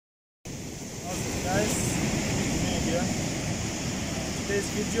Awesome guys, Junaid here. Today's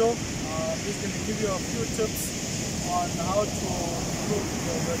video is going to give you a few tips on how to improve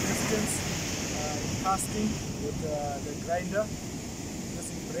your distance in casting with the grinder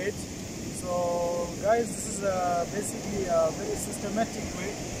using braid. So guys, this is basically a very systematic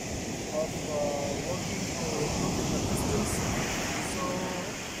way of working to improve your distance. So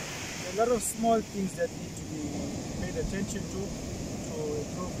there are a lot of small things that need to be paid attention to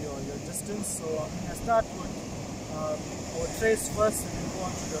improve your distance. So I'm going to start with our trace first, and then go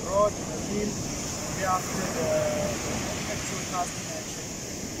on to the rod and the reel, and thereafter the actual casting action.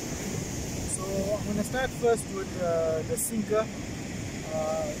 So I'm going to start first with the sinker.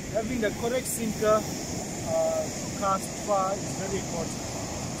 Having the correct sinker to cast far is very important.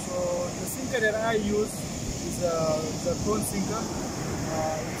 So the sinker that I use is a cone sinker.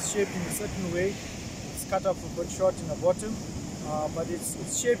 It's shaped in a certain way. It's cut off a bit short in the bottom. But it's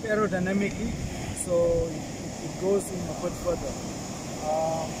shaped aerodynamically, so it goes in a bit further.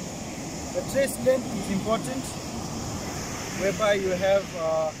 The trace length is important, whereby you have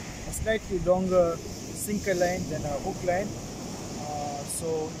a slightly longer sinker line than a hook line.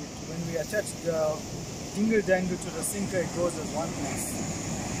 So when we attach the dingle dangle to the sinker, it goes as one piece.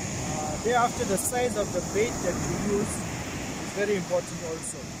 Thereafter, the size of the bait that you use is very important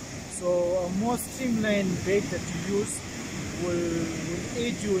also. So a more streamlined bait that you use will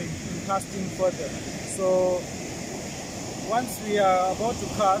aid you in casting further. So once we are about to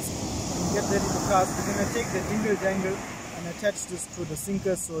cast and get ready to cast, we're going to take the dingle dangle and attach this to the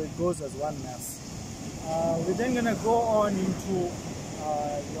sinker so it goes as one mass. We're then going to go on into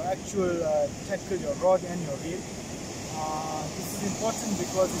your actual tackle, your rod and your reel. This is important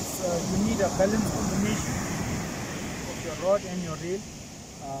because you need a balanced combination of your rod and your reel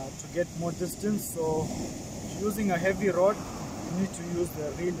to get more distance. So using a heavy rod, you need to use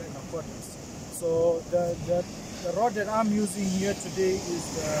the reel in accordance. So the rod that I'm using here today is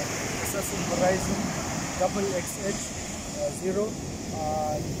the Assassin Horizon Double XH 0.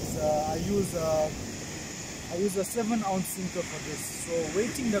 I use a 7-ounce sinker for this. So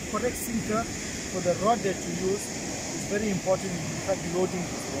weighting the correct sinker for the rod that you use is very important in fact loading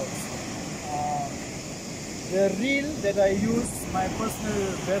these rods. The reel that I use, my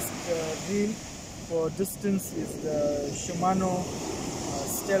personal best reel for distance, is the Shimano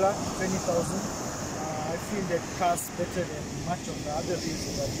Stella 20,000. I feel that casts better than much of the other reels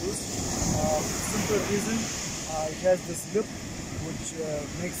that I use. Simple reason, it has this lip which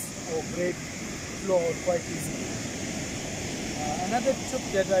makes our braid flow out quite easily. Another tip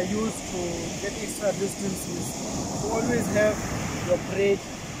that I use to get extra distance is to always have your braid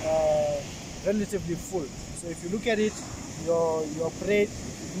relatively full. So if you look at it, your braid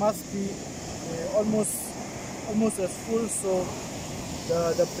must be almost as full, so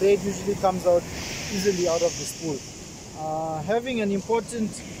the braid usually comes out easily out of the spool. Having an important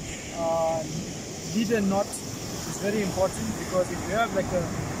leader knot is very important, because if you have like a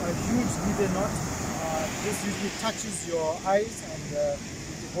huge leader knot, this usually touches your eyes and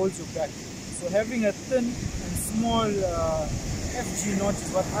it holds you back. So having a thin and small FG knot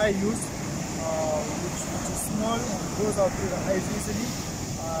is what I use, which is small and goes out through the eyes easily.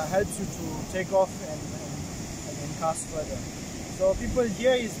 Helps you to take off and cast further. So people,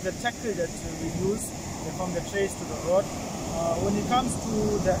 here is the tackle that we use from the trace to the rod. When it comes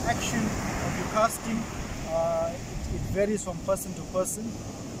to the action of your casting, it varies from person to person.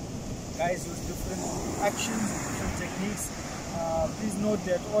 Guys use different actions, different techniques. Please note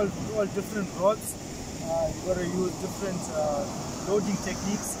that all different rods, you've got to use different loading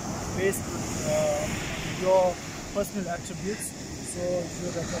techniques based on your personal attributes. So if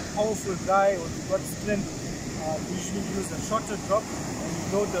you're like a powerful guy or you've got strength, you usually use a shorter drop and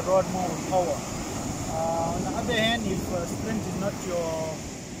you load the rod more with power. On the other hand, if strength is not your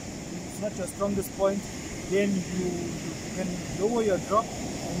strongest point, then you can lower your drop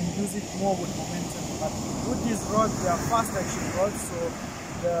and use it more with momentum. But with these rods, they are fast action rods, so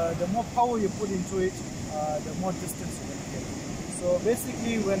the more power you put into it, the more distance you can get. So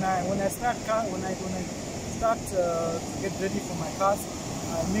basically, when I start to get ready for my cast,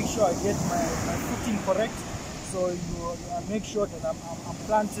 I make sure I get my footing correct. So I make sure that I'm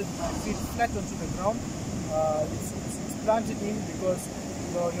planted, my feet flat onto the ground. It's planted in because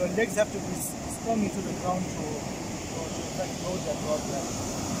your legs have to be strong into the ground to load that rod back.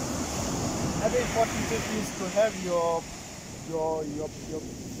 Another important tip is to have your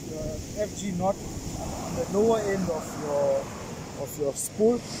FG knot on the lower end of your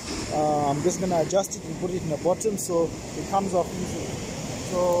spool. I'm just going to adjust it and put it in the bottom so it comes off easily.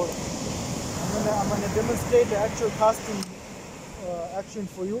 So I'm going to demonstrate the actual casting action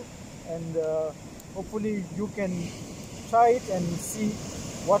for you. and hopefully you can try it and see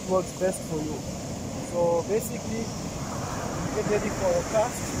what works best for you. So basically, get ready for a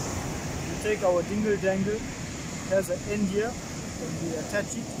cast. We take our dingle dangle. It has an end here. When we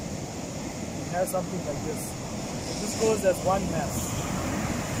attach it, it has something like this. So this goes as one mass.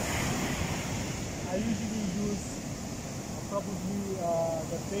 I usually use probably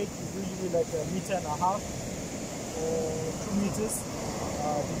the bait is usually like 1.5 meters or 2 meters.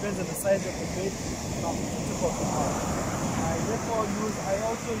 Depends on the size of the bait from the tip of the line. I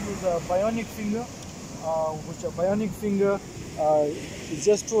also use a bionic finger, which a bionic finger is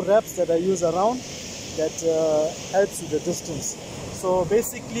just 2 wraps that I use around that helps with the distance. So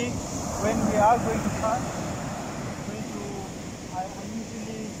basically, when we are going to cast,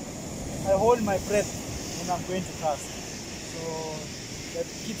 I hold my breath when I'm going to cast. So that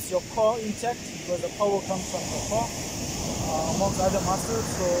keeps your core intact because the power comes from the core amongst other muscles.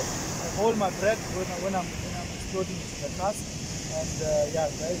 So I hold my breath when I'm exploding into the cast. And yeah,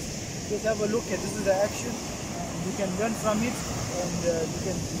 guys, just have a look at this is the action. You can learn from it, and you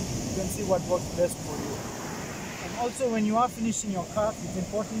can see what works best for you. And also, when you are finishing your cast, it's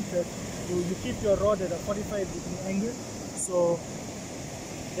important that you keep your rod at a 45-degree angle, so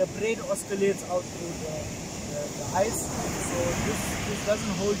the braid oscillates out through the ice, so this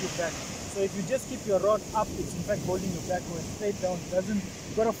doesn't hold you back. So if you just keep your rod up, it's in fact holding you back, or straight down, it doesn't.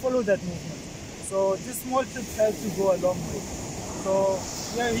 You gotta follow that movement. So this small tip helps you go a long way. So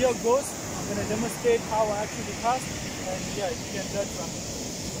yeah, here goes. I'm gonna demonstrate how I actually cast, and yeah, you can learn from it.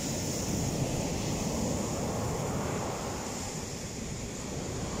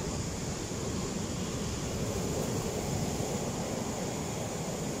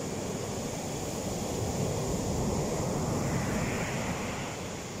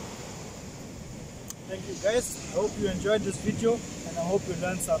 Thank you guys. I hope you enjoyed this video, and I hope you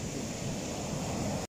learned something.